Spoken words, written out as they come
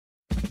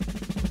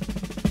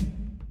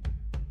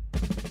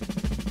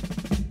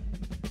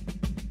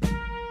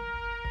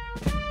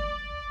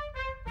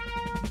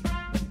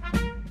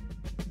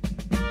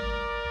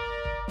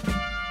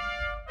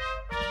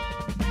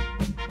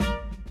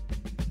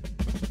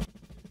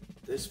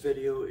This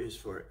video is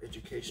for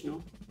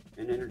educational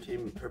and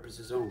entertainment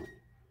purposes only.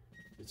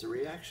 It's a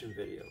reaction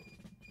video.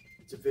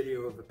 It's a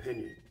video of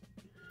opinion.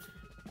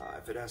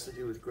 If it has to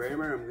do with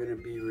grammar, I'm going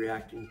to be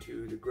reacting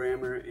to the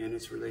grammar and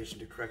its relation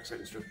to correct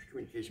sentence structure,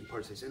 communication,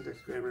 parsing, syntax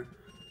grammar,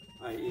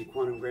 i.e.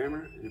 quantum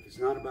grammar. And if it's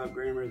not about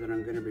grammar, then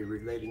I'm going to be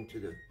reacting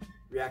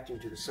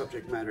to the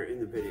subject matter in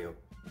the video.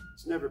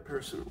 It's never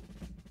personal.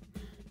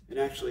 And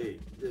actually,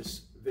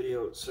 this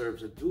video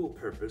serves a dual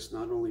purpose,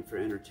 not only for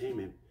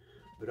entertainment,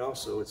 but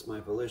also it's my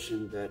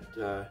volition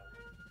that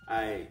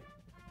I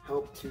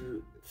help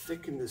to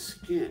thicken the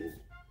skin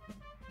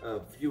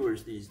of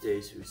viewers these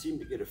days who seem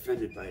to get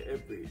offended by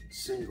every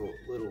single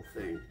little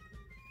thing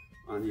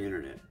on the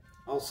internet.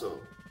 Also,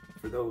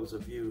 for those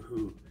of you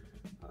who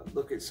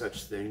look at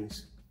such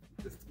things,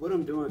 what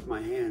I'm doing with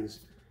my hands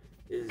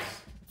is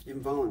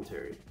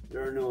involuntary.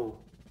 There are no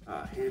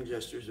hand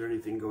gestures or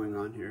anything going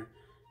on here,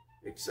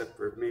 except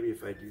for maybe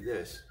if I do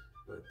this,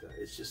 but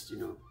it's just, you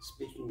know,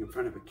 speaking in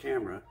front of a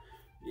camera.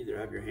 Either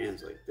have your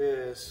hands like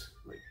this,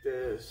 like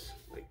this,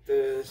 like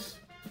this,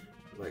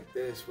 like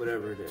this,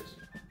 whatever it is.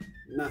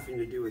 Nothing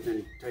to do with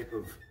any type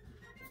of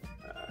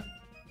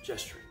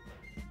gesturing.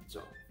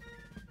 So,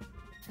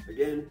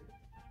 again,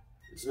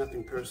 it's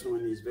nothing personal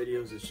in these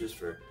videos. It's just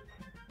for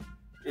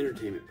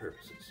entertainment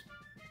purposes.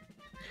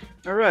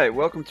 All right,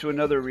 welcome to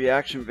another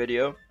reaction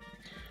video.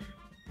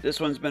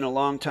 This one's been a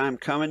long time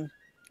coming.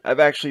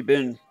 I've actually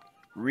been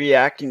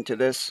reacting to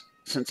this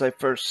since I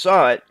first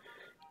saw it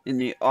in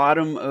the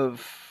autumn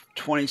of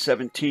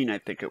 2017, I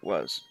think it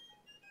was.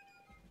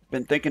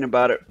 Been thinking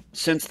about it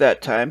since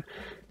that time.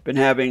 Been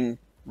having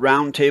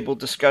roundtable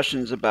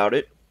discussions about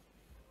it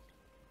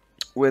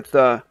with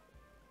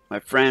my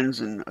friends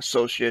and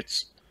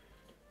associates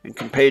and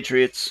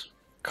compatriots,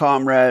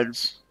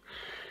 comrades,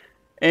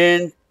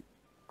 and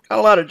got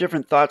a lot of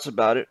different thoughts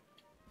about it.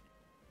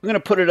 I'm going to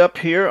put it up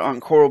here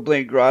on Coral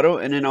Blade Grotto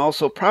and then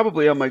also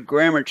probably on my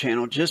grammar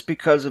channel just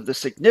because of the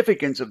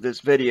significance of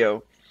this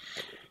video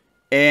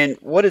and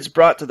what it's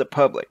brought to the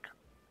public.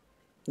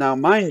 Now,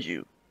 mind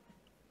you,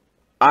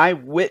 I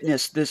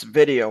witnessed this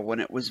video when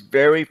it was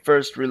very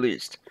first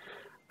released.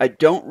 I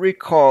don't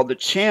recall the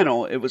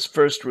channel it was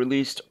first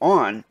released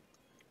on,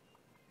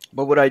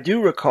 but what I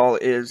do recall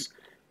is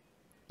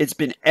it's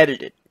been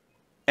edited.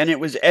 And it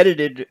was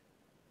edited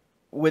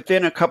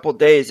within a couple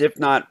days, if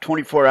not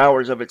 24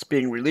 hours of its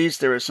being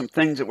released. There are some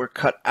things that were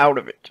cut out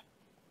of it,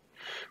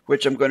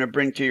 which I'm going to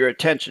bring to your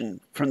attention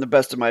from the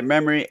best of my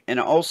memory. And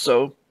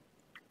also,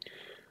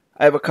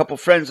 I have a couple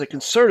friends that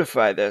can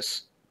certify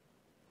this.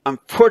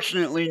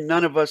 Unfortunately,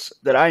 none of us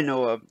that I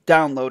know of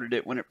downloaded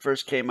it when it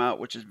first came out,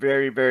 which is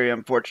very, very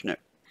unfortunate.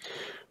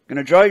 I'm going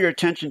to draw your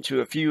attention to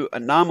a few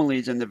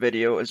anomalies in the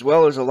video, as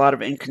well as a lot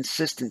of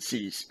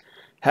inconsistencies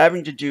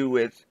having to do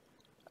with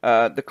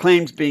the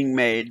claims being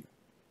made,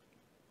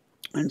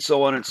 and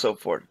so on and so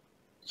forth.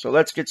 So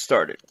let's get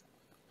started.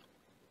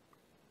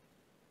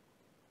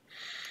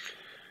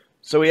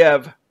 So we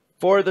have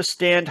for the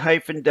stand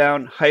hyphen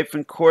down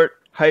hyphen court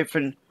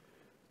hyphen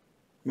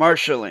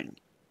marshalling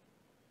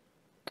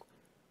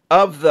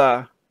of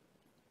the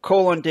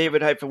colon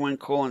David hyphen Wynn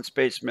colon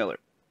space Miller.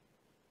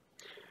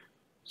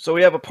 So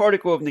we have a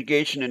particle of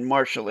negation in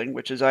marshalling,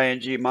 which is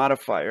ing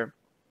modifier.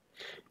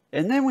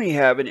 And then we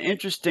have an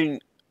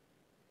interesting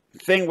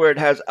thing where it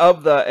has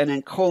of the and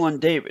then colon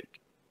David.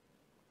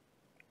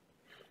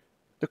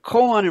 The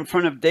colon in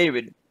front of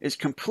David is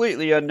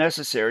completely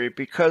unnecessary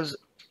because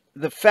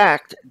the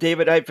fact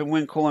David hyphen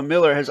Wynn colon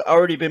Miller has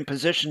already been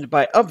positioned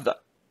by of the.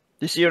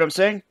 You see what I'm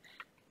saying?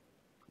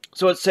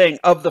 So it's saying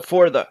of the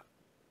for the.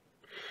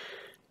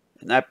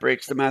 And that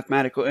breaks the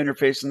mathematical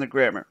interface in the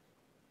grammar.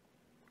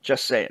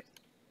 Just saying.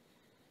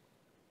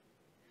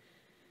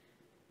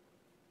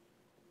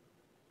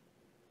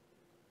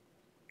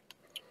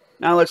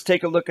 Now let's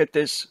take a look at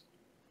this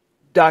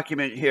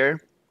document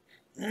here.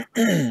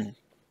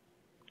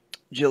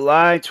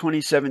 July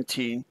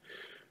 2017,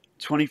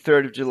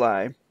 23rd of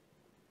July.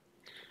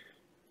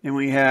 And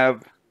we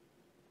have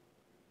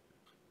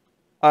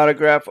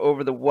autograph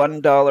over the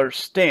 $1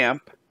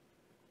 stamp.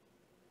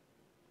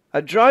 I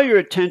draw your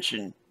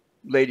attention,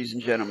 ladies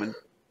and gentlemen,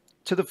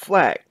 to the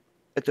flag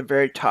at the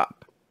very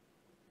top.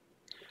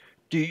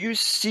 Do you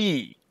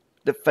see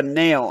the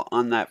finial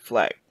on that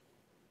flag?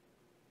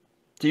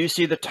 Do you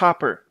see the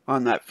topper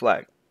on that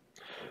flag?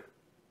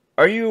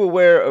 Are you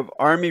aware of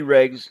Army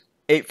Regs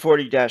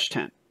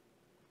 840-10?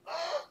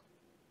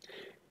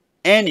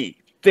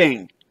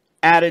 Anything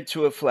added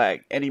to a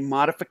flag, any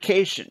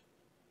modification,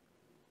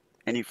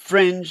 any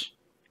fringe,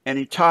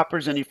 any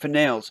toppers, any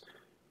finials,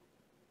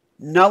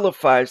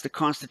 nullifies the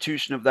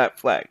constitution of that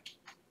flag.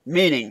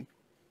 Meaning,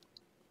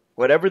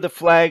 whatever the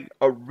flag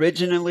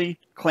originally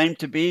claimed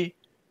to be,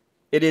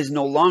 it is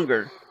no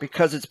longer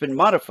because it's been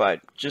modified,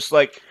 just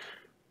like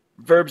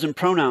verbs and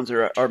pronouns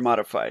are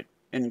modified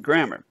in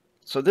grammar.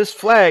 So this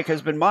flag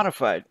has been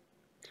modified.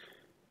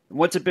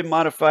 What's it been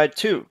modified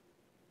to?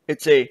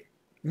 It's a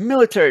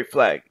military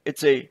flag.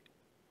 It's an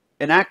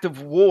act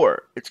of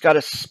war. It's got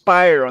a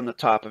spire on the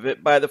top of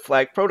it by the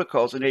flag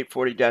protocols in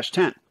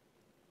 840-10.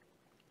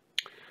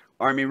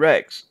 Army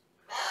regs.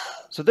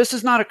 So this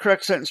is not a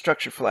correct sentence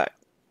structure flag.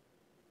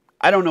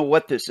 I don't know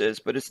what this is,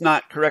 but it's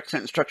not correct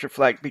sentence structure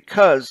flag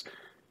because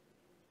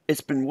it's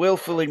been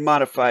willfully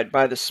modified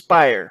by the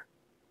spire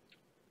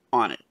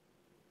on it.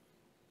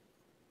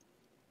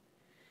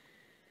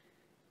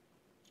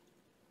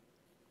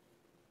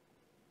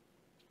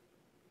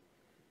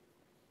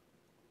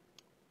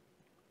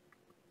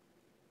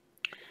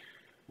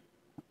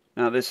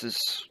 Now this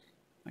is,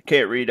 I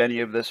can't read any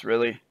of this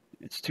really.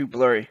 It's too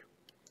blurry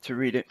to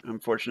read it,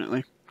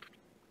 unfortunately.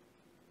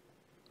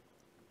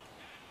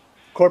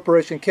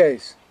 Corporation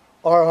case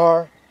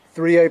RR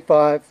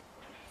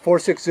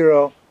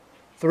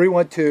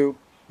 385-460-312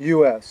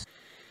 US.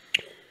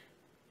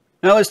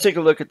 Now let's take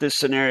a look at this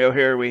scenario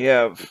here. We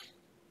have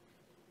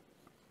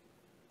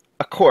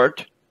a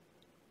court.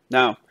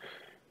 Now,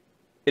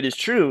 it is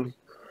true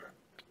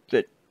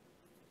that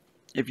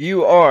if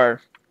you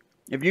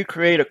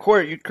create a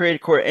court, you create a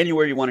court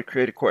anywhere you want to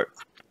create a court.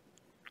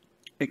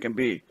 It can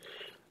be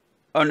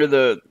under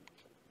the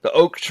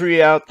oak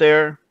tree out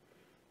there,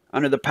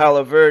 under the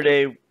Palo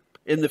Verde,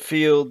 in the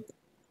field,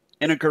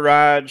 in a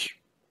garage,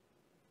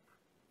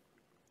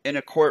 in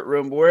a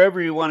courtroom,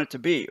 wherever you want it to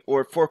be,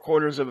 or 4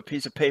 quarters of a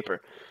piece of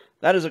paper.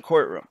 That is a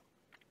courtroom.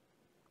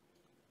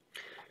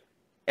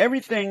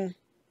 Everything,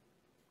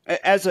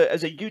 as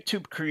a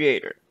YouTube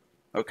creator,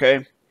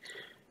 okay,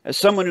 as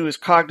someone who is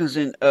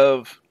cognizant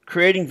of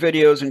creating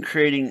videos and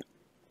creating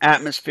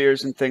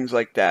atmospheres and things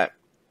like that,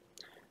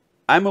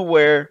 I'm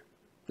aware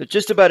that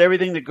just about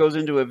everything that goes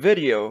into a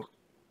video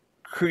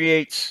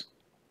creates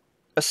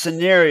a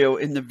scenario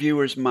in the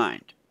viewer's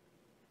mind.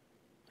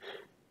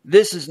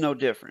 This is no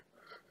different.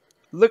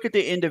 Look at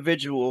the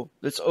individual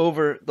that's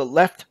over the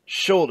left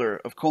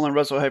shoulder of :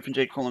 Russell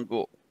 -J :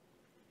 Gould,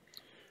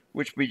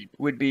 which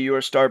would be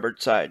your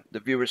starboard side, the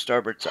viewer's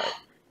starboard side.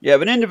 You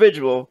have an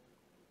individual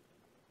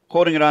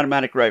holding an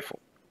automatic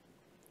rifle,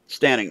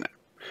 standing there.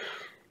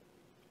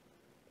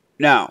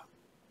 Now,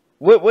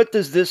 what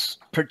does this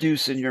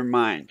produce in your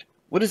mind?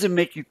 What does it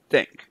make you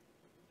think?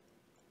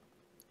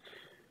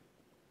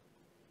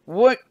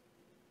 What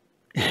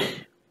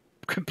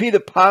could be the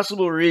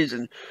possible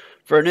reason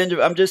for an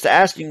individual? I'm just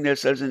asking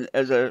this as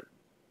a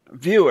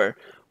viewer.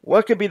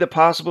 What could be the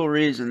possible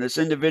reason this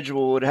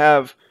individual would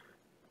have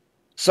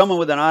someone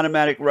with an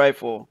automatic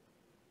rifle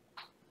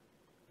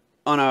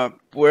on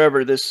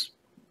wherever this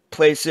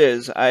place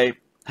is? I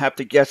have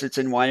to guess it's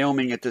in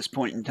Wyoming at this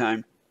point in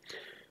time.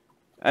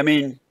 I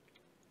mean,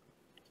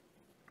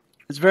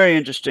 it's very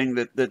interesting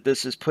that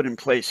this is put in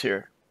place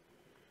here.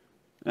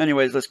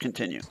 Anyways, let's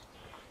continue.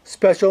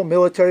 Special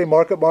Military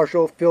Market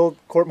Marshal Field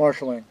Court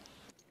Marshalling.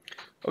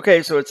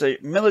 Okay, so it's a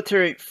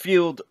military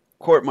field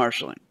court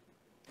marshalling.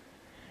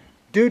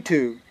 Due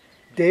to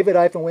David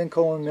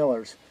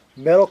Miller's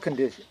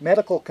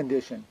medical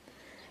condition,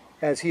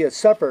 as he has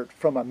suffered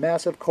from a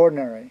massive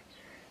coronary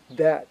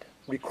that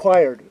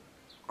required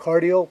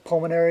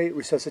cardiopulmonary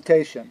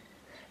resuscitation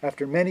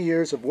after many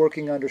years of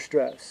working under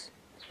stress.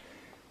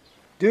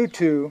 Due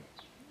to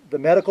the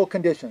medical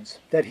conditions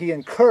that he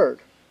incurred,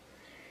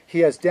 he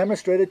has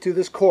demonstrated to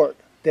this court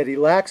that he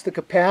lacks the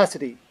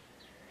capacity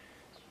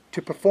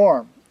to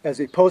perform as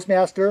a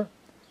postmaster,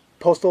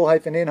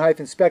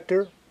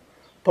 postal-in-inspector,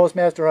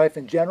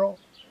 postmaster-general,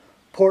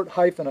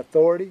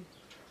 port-authority,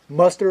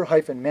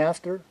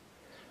 muster-master,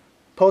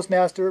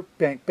 postmaster,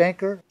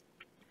 banker.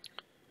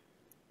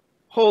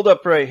 Hold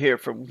up right here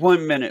for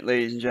 1 minute,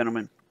 ladies and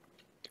gentlemen.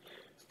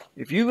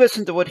 If you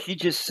listen to what he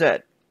just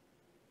said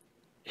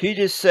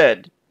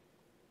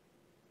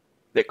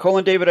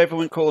that David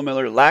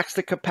Miller lacks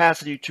the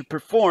capacity to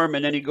perform,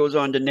 and then he goes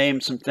on to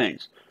name some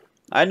things.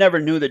 I never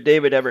knew that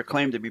David ever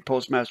claimed to be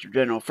Postmaster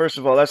General. First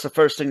of all, that's the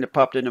first thing that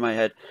popped into my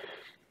head.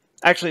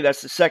 Actually,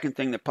 that's the second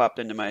thing that popped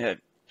into my head.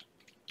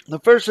 The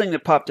first thing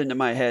that popped into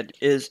my head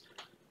is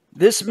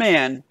this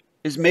man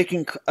is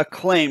making a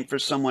claim for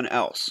someone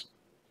else.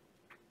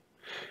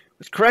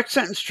 With correct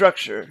sentence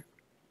structure,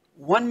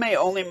 one may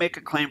only make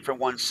a claim for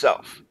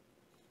oneself.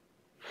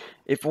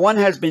 If one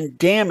has been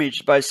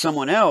damaged by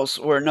someone else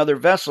or another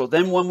vessel,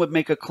 then one would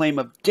make a claim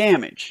of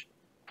damage.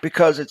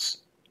 Because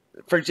it's,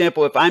 for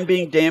example, if I'm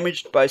being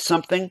damaged by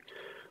something,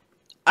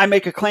 I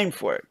make a claim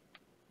for it.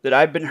 That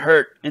I've been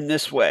hurt in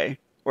this way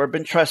or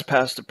been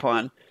trespassed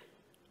upon.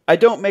 I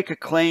don't make a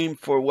claim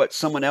for what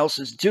someone else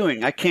is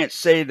doing. I can't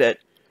say that,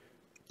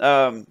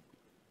 well,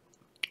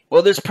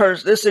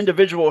 this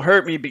individual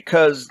hurt me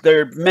because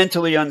they're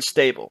mentally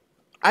unstable.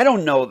 I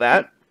don't know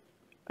that.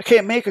 I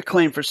can't make a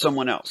claim for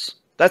someone else.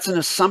 That's an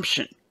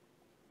assumption.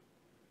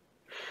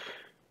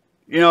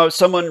 You know, if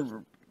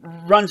someone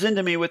runs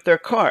into me with their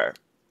car,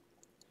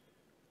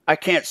 I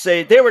can't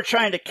say they were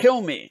trying to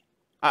kill me.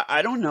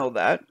 I don't know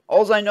that.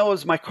 All I know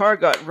is my car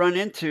got run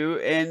into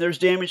and there's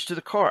damage to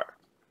the car.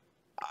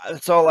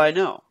 That's all I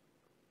know.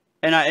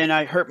 And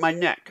I hurt my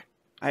neck.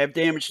 I have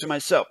damage to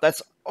myself.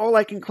 That's all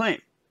I can claim.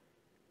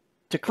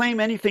 To claim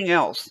anything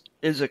else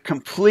is a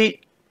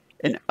complete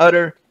and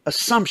utter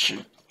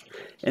assumption.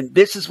 And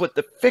this is what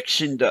the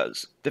fiction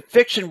does. The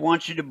fiction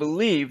wants you to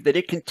believe that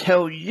it can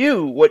tell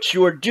you what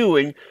you're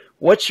doing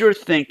what you're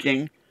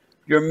thinking,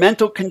 your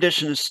mental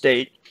condition of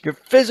state, your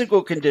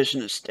physical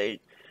condition of state.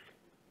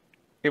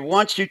 It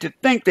wants you to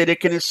think that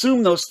it can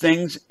assume those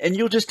things and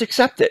you'll just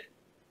accept it.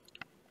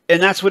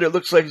 And that's what it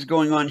looks like is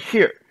going on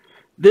here.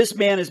 This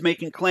man is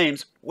making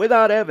claims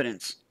without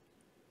evidence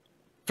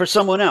for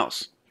someone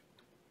else.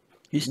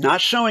 He's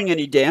not showing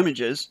any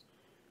damages.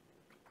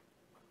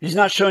 He's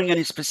not showing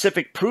any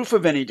specific proof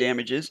of any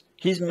damages.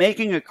 He's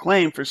making a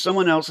claim for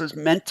someone else's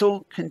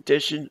mental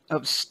condition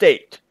of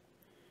state.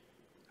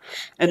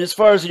 And as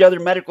far as the other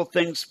medical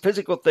things,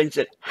 physical things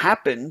that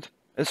happened,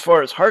 as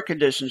far as heart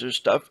conditions or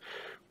stuff,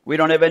 we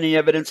don't have any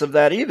evidence of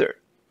that either.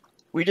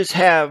 We just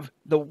have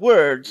the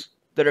words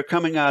that are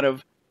coming out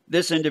of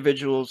this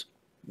individual's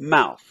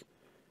mouth.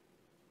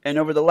 And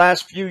over the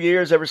last few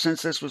years, ever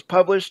since this was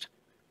published,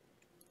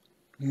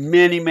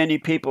 many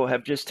people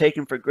have just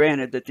taken for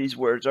granted that these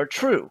words are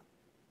true.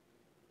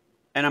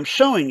 And I'm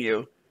showing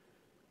you,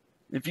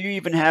 if you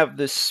even have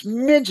the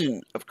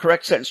smidgen of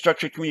correct sentence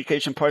structure,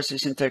 communication, parsing,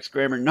 syntax,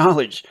 grammar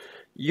knowledge,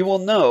 you will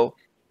know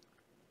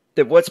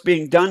that what's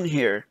being done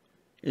here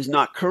is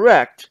not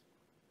correct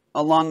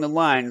along the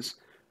lines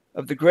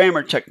of the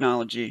grammar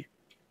technology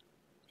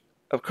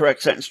of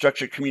correct sentence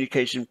structure,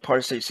 communication,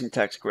 parsing,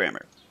 syntax,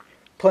 grammar.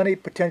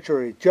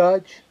 Plenipotentiary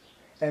judge,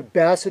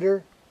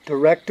 ambassador,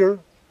 director,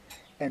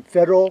 and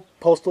federal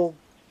postal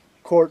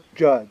court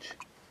judge.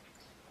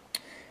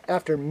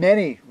 After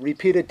many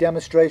repeated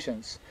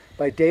demonstrations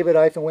by David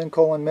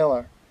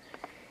Miller,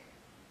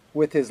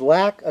 with his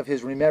lack of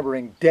his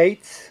remembering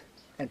dates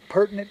and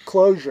pertinent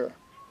closure,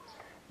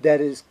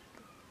 that is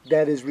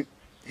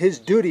his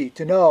duty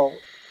to know.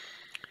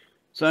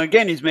 So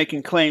again, he's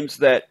making claims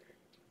that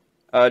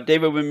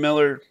David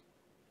Miller,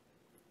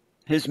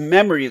 his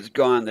memory is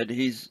gone, that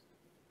he's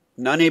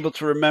unable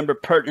to remember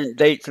pertinent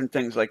dates and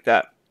things like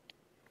that.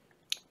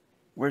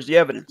 Where's the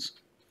evidence?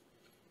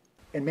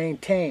 And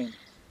maintain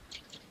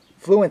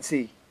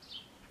fluency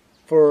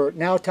for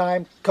now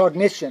time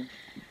cognition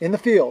in the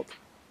field.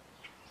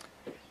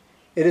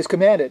 It is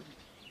commanded.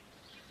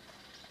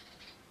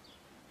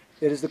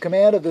 It is the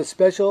command of the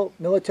Special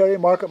Military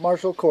Market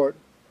Martial Court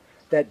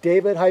that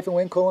David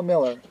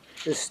Miller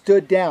is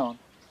stood down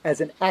as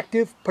an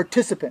active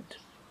participant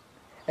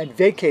and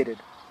vacated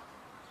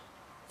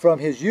from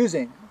his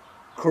using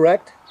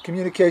correct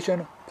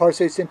communication,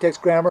 parsing, syntax,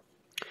 grammar.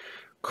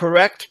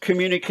 Correct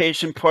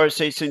communication,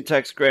 parsing,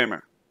 syntax,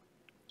 grammar.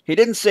 He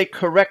didn't say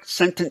correct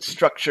sentence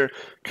structure,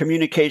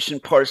 communication,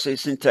 parsing,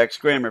 syntax,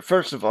 grammar,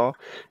 first of all.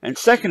 And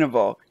second of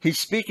all, he's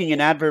speaking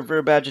in adverb,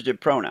 verb, adjective,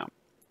 pronoun.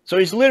 So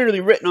he's literally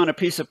written on a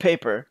piece of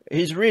paper.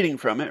 He's reading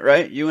from it,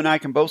 right? You and I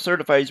can both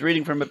certify he's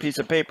reading from a piece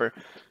of paper.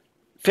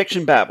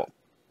 Fiction babble.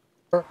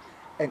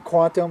 And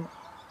quantum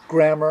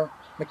grammar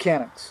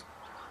mechanics.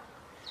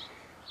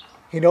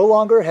 He no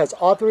longer has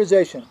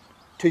authorization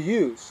to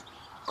use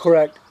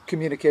correct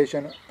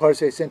communication,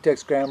 parsing,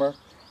 syntax, grammar,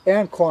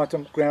 and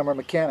quantum grammar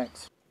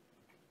mechanics.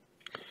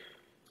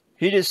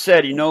 He just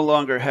said he no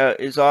longer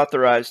is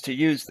authorized to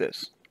use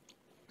this.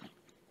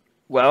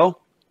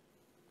 Well,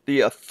 the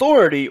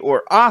authority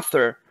or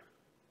author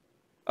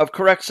of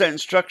correct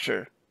sentence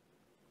structure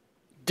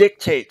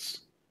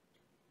dictates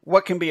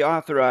what can be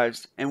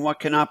authorized and what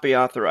cannot be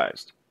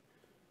authorized.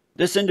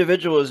 This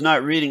individual is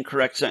not reading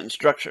correct sentence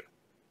structure.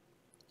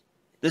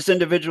 This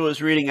individual is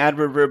reading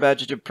adverb, verb,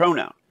 adjective,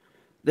 pronoun.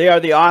 They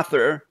are the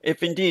author,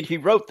 if indeed he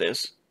wrote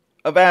this,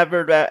 of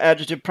adverb,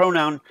 adjective,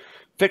 pronoun,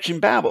 fiction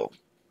babble.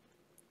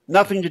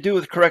 Nothing to do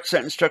with correct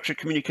sentence structure,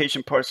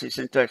 communication, parsing,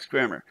 syntax,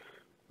 grammar.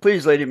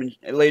 Please,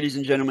 ladies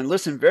and gentlemen,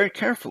 listen very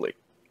carefully.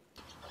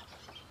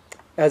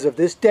 As of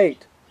this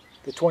date,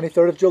 the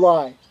 23rd of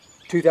July,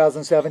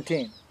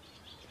 2017,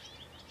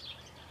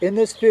 in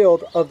this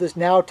field of this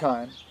now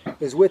time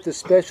is with the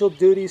special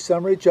duty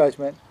summary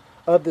judgment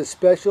of the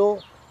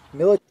Special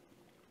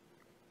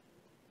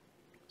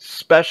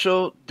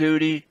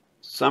Duty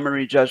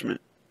Summary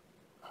Judgment.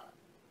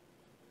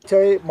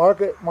 Military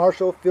Market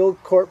Martial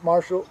Field Court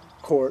Martial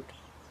Court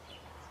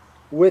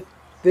with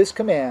this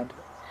command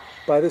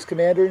by this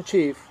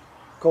Commander-in-Chief,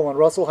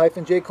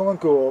 Russell-J.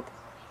 Gould,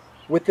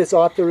 with this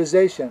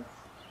authorization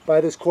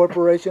by this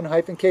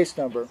corporation-case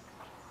number,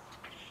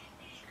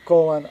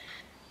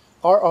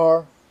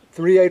 RR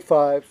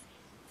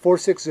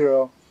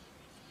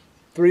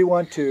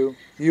 385-460-312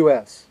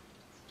 U.S.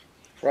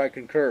 For I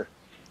concur.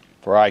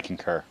 For I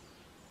concur.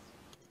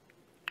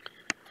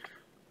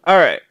 All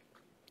right.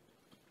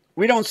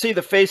 We don't see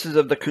the faces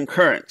of the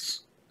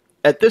concurrents.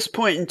 At this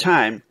point in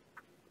time,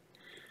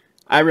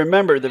 I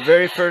remember the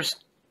very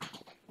first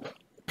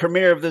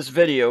premiere of this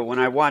video when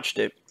I watched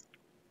it.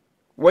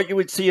 What you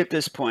would see at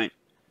this point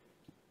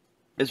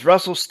is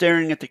Russell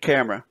staring at the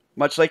camera,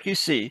 much like you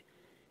see,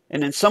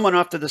 and then someone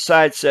off to the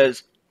side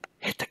says,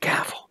 "Hit the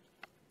gavel."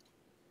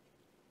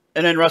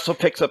 And then Russell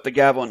picks up the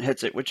gavel and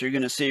hits it, which you're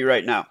going to see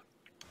right now.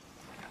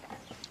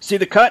 See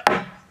the cut?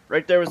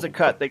 Right there was the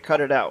cut. They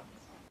cut it out.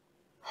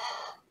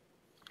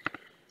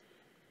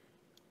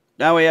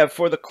 Now we have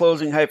for the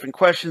closing hyphen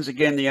questions,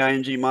 again, the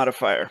ing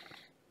modifier,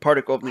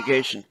 particle of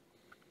negation.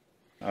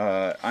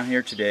 I'm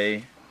here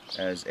today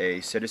as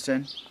a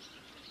citizen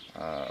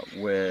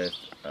with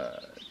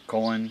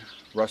Colin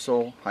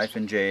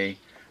Russell-J.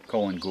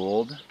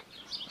 Gould.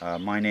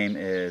 My name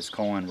is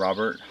Colin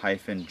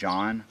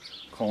Robert-John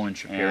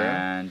Shapiro,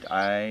 and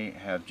I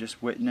have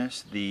just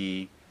witnessed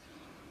the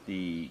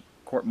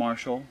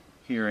court-martial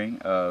hearing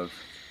of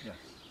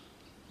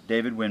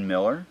David Wynn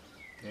Miller.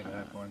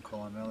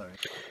 David-Wynn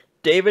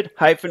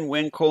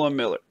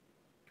Miller.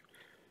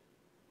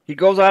 He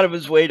goes out of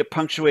his way to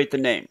punctuate the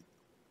name.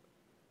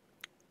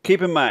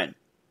 Keep in mind,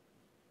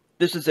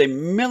 this is a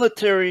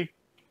military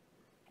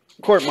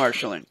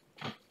court-martialing.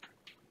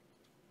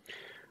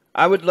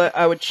 I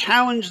would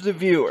challenge the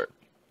viewer,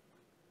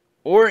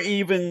 or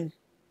even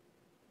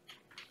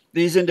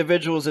these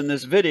individuals in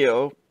this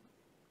video,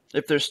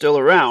 if they're still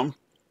around,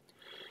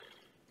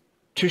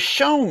 to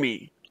show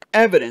me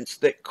evidence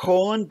that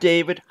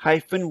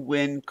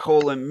David-Wynn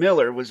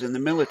Miller was in the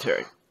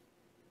military.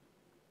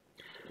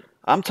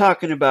 I'm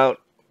talking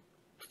about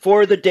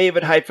for the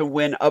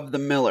David-Wynn of the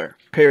Miller,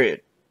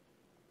 period.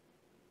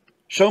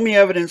 Show me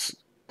evidence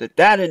that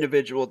that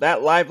individual,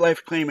 that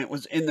life claimant,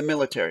 was in the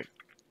military.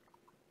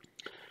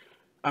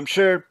 I'm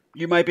sure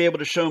you might be able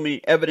to show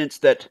me evidence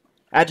that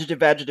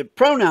adjective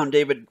pronoun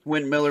David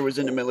Wynn Miller was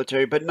in the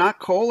military, but not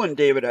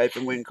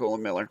David-Wynn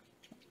Miller.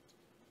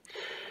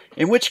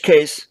 In which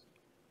case,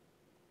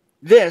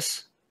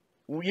 this,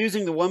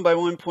 using the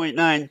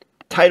 1x1.9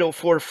 Title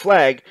IV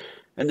flag,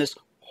 and this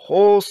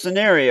whole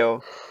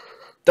scenario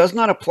does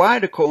not apply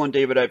to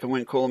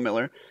David-Wynn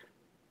Miller.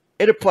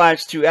 It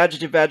applies to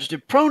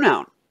adjective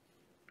pronoun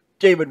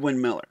David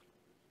Wynn Miller.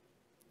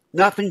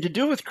 Nothing to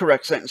do with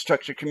correct sentence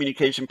structure,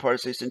 communication,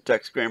 parsing,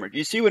 syntax, grammar. Do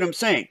you see what I'm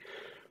saying?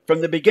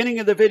 From the beginning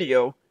of the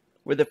video,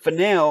 where the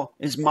finale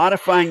is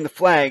modifying the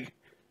flag,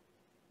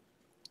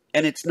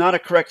 and it's not a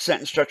correct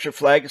sentence structure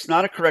flag, it's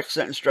not a correct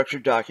sentence structure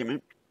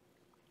document,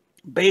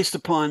 based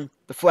upon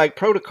the flag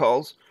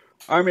protocols,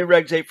 Army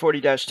Regs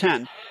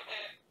 840-10,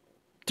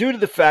 due to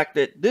the fact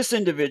that this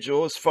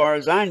individual, as far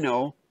as I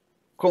know,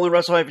 Colin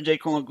Russell-J.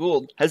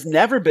 Gould, has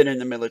never been in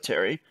the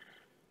military.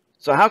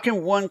 So how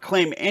can one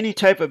claim any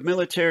type of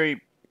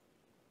military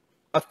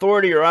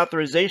authority or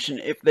authorization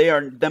if they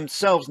are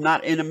themselves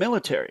not in a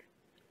military?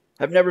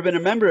 Have never been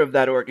a member of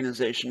that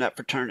organization, that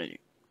fraternity.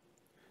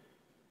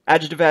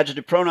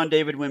 Adjective pronoun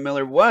David Wynn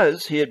Miller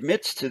was, he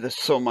admits to this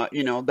so much,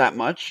 that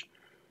much,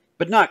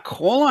 but not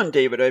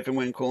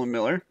David-Wynn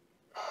Miller.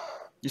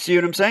 You see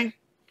what I'm saying?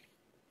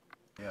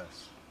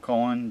 Yes.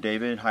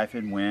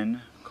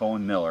 David-Wynn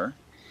Miller.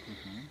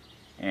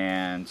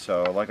 And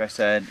so, like I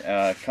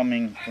said,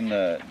 coming from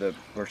the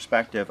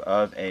perspective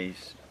of a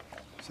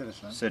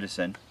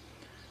citizen,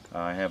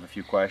 I have a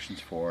few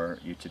questions for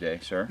you today,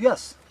 sir.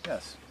 Yes,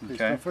 yes.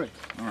 Please okay. Feel free.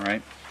 All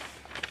right.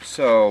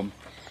 So,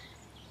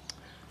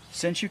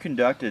 since you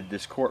conducted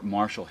this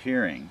court-martial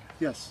hearing,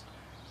 yes.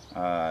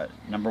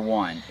 Number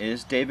one,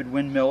 is David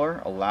Wynn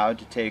Miller allowed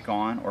to take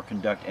on or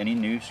conduct any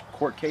new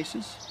court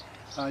cases?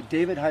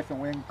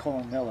 David-Wynn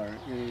Miller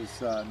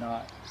is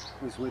not,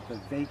 was with a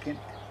vacant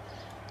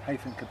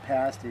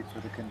capacity for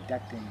the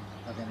conducting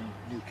of any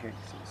new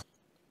cases.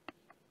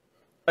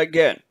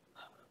 Again,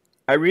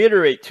 I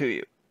reiterate to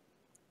you,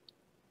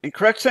 in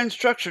correct sentence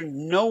structure,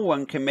 no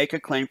one can make a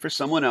claim for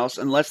someone else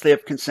unless they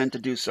have consent to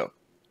do so.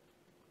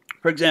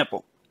 For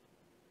example,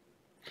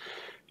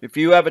 if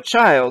you have a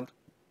child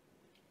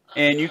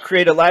and you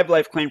create a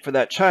life claim for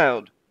that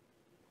child,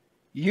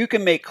 you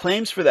can make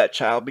claims for that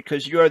child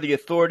because you are the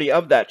authority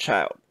of that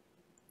child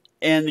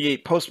and the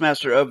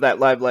postmaster of that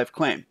life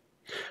claim,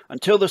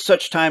 until the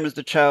such time as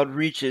the child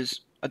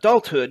reaches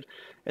adulthood,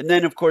 and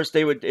then of course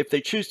they would, if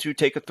they choose to,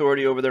 take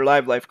authority over their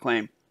life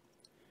claim.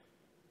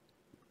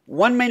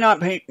 One may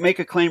not make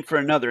a claim for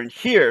another, and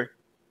here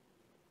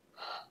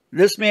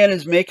this man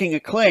is making a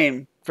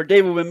claim for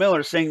David Wynn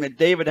Miller, saying that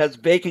David has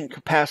vacant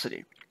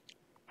capacity.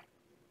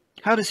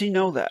 How does he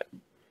know that?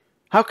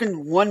 How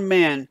can one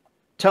man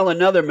tell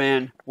another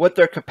man what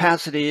their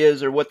capacity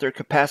is or what their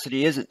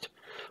capacity isn't?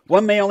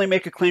 One may only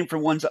make a claim for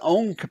one's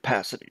own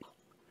capacity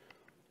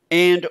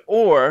and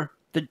or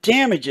the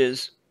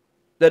damages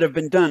that have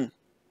been done,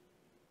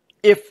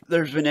 if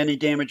there's been any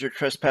damage or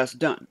trespass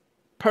done,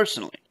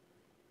 personally.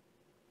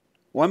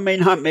 One may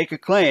not make a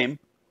claim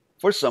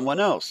for someone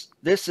else.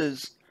 This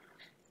is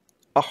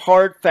a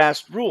hard,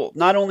 fast rule,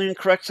 not only in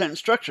correct sentence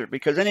structure,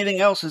 because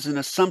anything else is an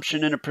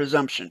assumption and a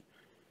presumption.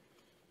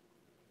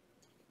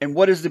 And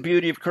what is the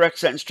beauty of correct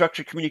sentence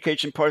structure,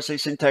 communication, parsing,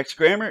 syntax,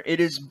 grammar? It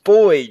is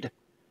void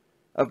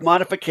of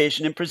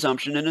modification and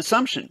presumption and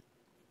assumption.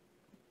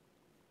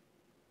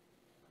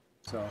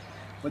 So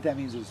what that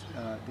means is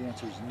the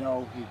answer is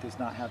no, he does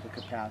not have the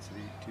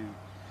capacity to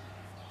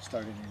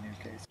start any new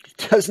case. He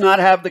does not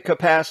have the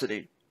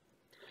capacity.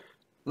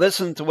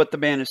 Listen to what the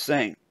man is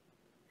saying.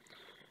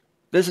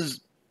 This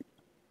is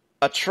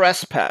a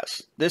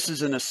trespass. This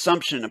is an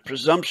assumption, a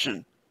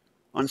presumption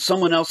on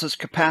someone else's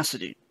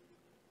capacity.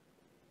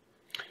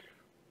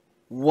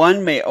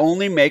 One may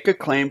only make a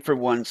claim for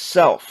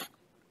oneself.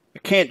 I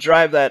can't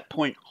drive that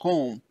point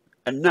home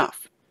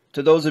enough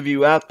to those of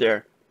you out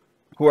there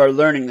who are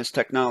learning this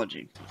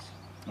technology.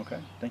 Okay,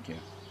 thank you.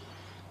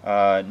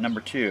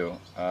 Number two,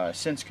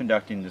 since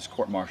conducting this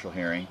court-martial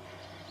hearing,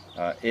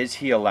 is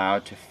he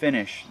allowed to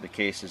finish the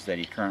cases that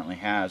he currently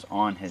has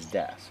on his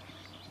desk?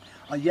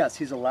 Yes,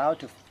 he's allowed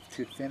to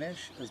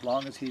finish as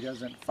long as he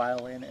doesn't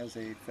file in as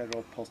a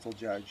federal postal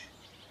judge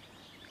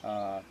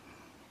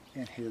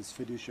in his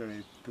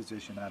fiduciary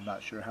position. I'm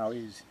not sure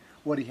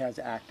what he has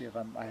active.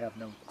 I have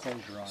no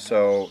closure on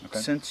So, that. okay.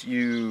 Since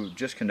you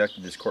just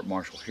conducted this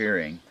court-martial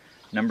hearing,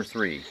 number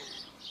three,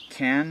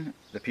 can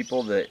the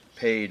people that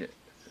paid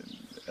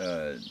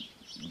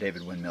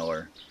David Wynn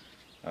Miller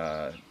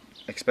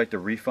expect a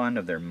refund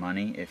of their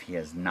money if he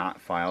has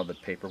not filed the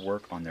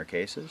paperwork on their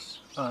cases?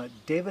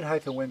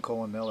 David-Wynn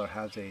Miller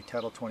has a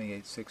Title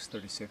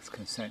 28-636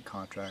 consent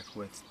contract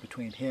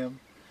between him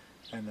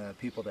and the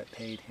people that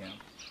paid him.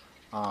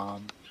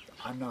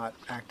 I'm not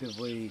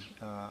actively,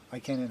 I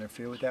can't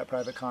interfere with that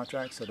private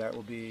contract, so that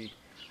will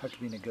have to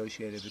be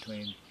negotiated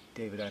between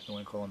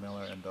David-Wynn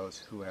Miller and those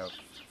who have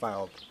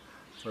filed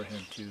for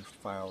him to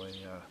file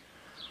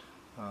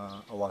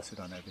a lawsuit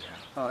on their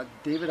behalf.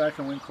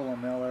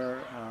 David-Wynn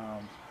Miller.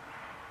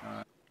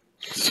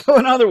 So,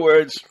 in other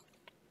words,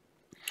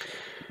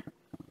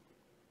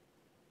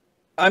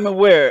 I'm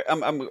aware.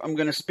 I'm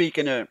going to speak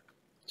in a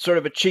sort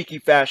of a cheeky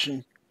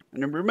fashion.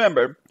 And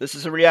remember, this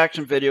is a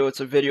reaction video. It's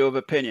a video of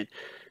opinion.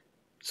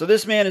 So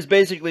this man is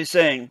basically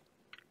saying,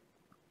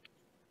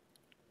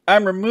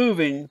 I'm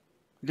removing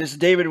this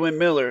David Wynn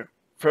Miller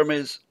from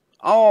his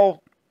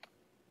all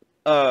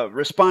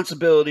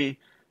responsibility,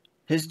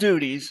 his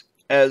duties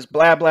as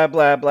blah, blah,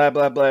 blah, blah,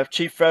 blah, blah,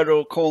 chief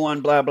federal :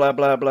 blah, blah,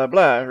 blah, blah,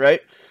 blah,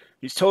 right?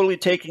 He's totally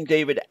taking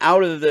David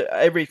out of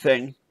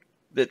everything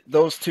that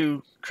those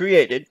two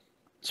created,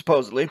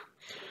 supposedly.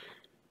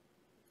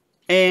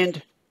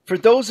 And for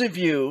those of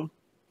you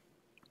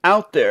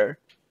out there,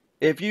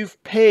 if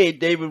you've paid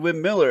David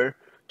Wynn Miller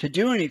to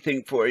do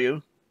anything for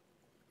you,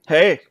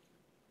 hey,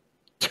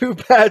 too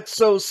bad,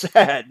 so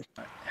sad.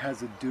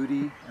 Has a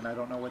duty, and I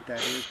don't know what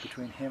that is,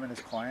 between him and his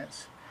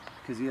clients,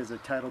 because he has a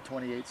Title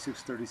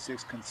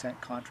 28-636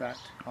 consent contract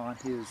on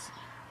his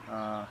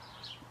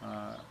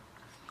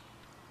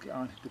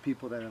on the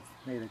people that have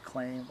made a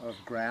claim of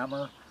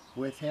grammar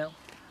with him.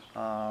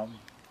 That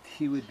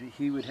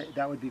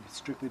would be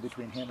strictly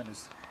between him and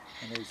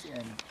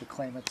the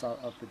claimants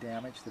of the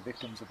damage, the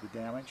victims of the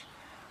damage.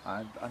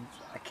 I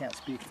can't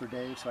speak for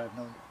Dave, so I have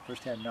no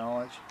first-hand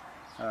knowledge.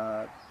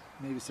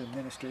 Maybe some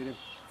administrative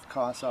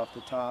costs off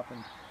the top,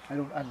 and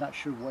I'm not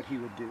sure what he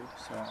would do.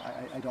 So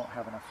I don't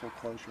have enough full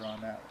closure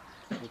on that,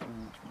 with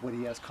what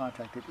he has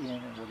contracted in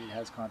and what he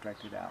has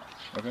contracted out.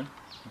 Okay.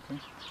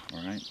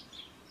 All right.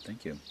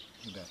 Thank you.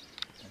 You bet.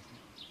 Thank you.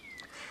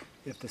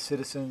 If the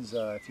citizens,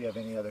 if you have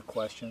any other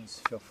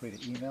questions, feel free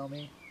to email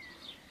me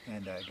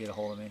and get a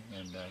hold of me,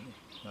 and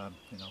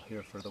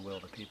here for the will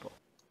of the people.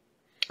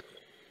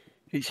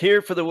 He's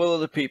here for the will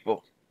of the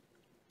people.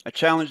 I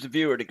challenge the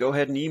viewer to go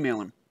ahead and email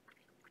him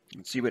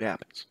and see what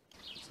happens.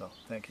 So,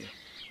 thank you.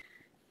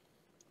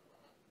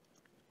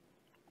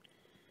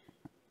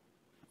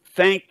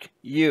 Thank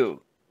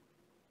you.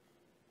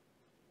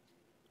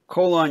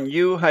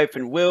 :U-will-be-missed.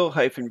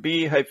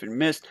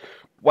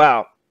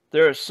 Wow,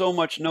 there is so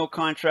much no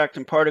contract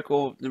and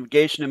particle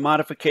negation and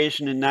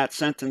modification in that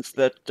sentence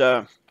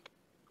that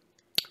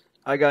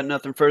I got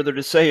nothing further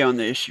to say on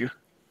the issue.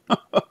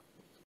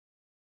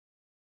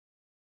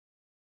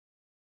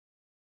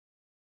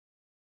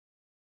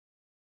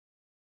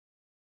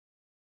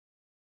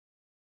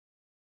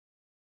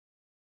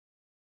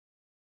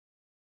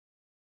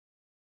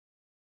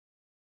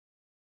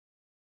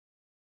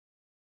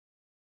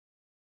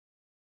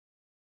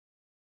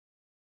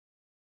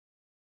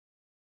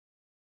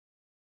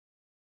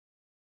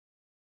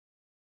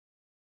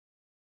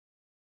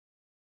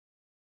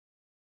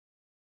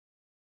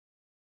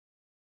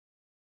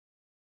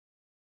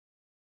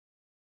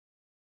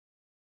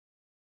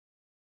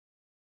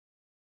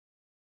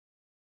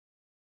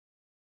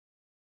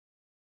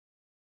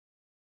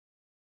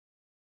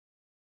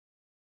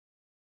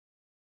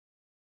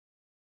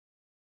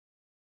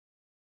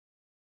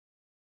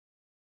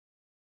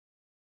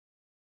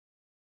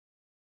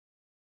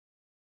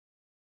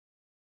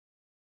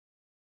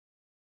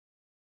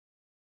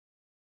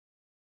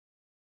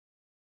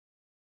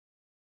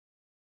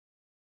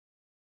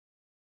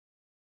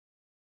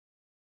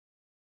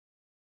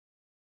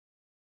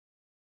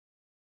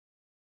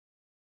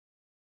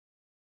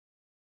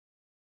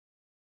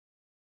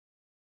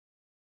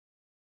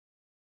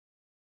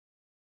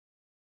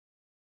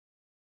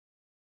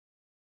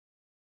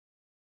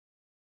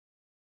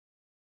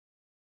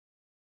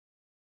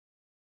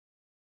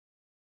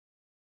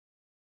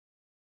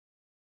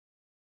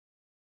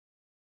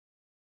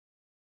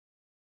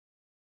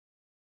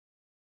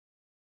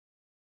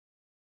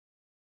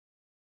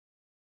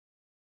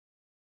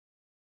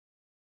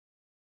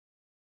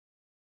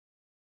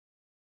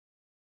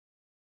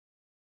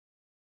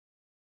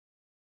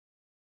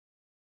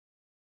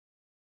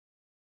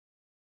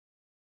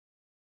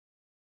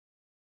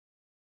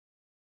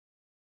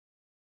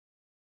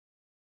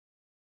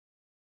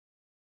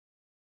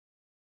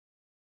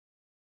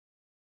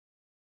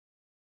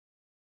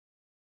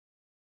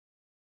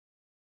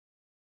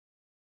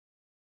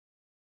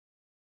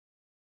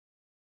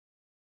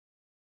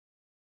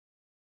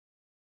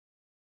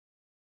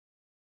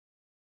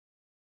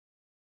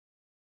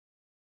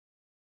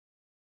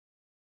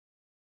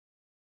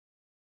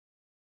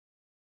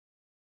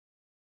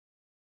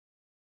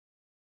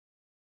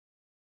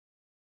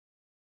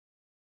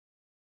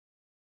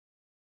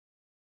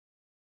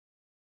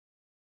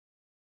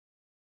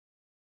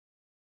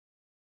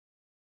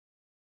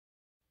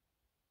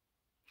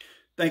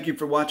 Thank you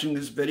for watching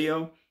this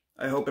video.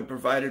 I hope it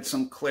provided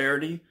some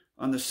clarity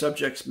on the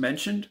subjects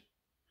mentioned.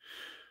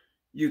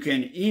 You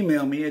can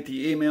email me at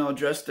the email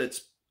address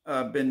that's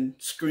been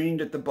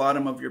screened at the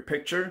bottom of your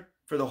picture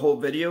for the whole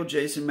video,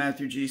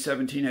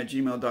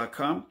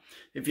 jasonmatthewg17@gmail.com.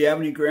 If you have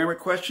any grammar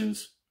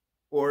questions,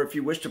 or if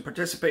you wish to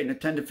participate in a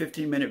 10 to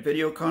 15-minute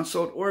video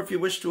consult, or if you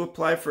wish to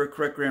apply for a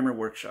correct grammar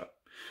workshop,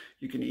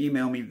 you can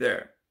email me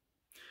there.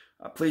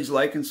 Please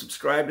like and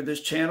subscribe to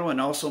this channel and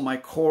also my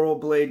Coral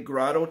Blade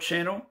Grotto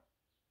channel,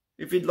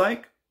 if you'd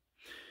like.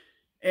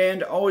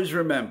 And always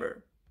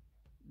remember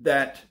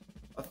that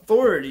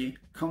authority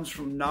comes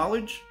from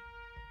knowledge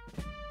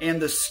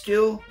and the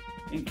skill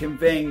in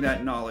conveying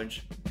that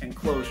knowledge and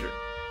closure.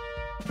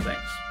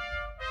 Thanks.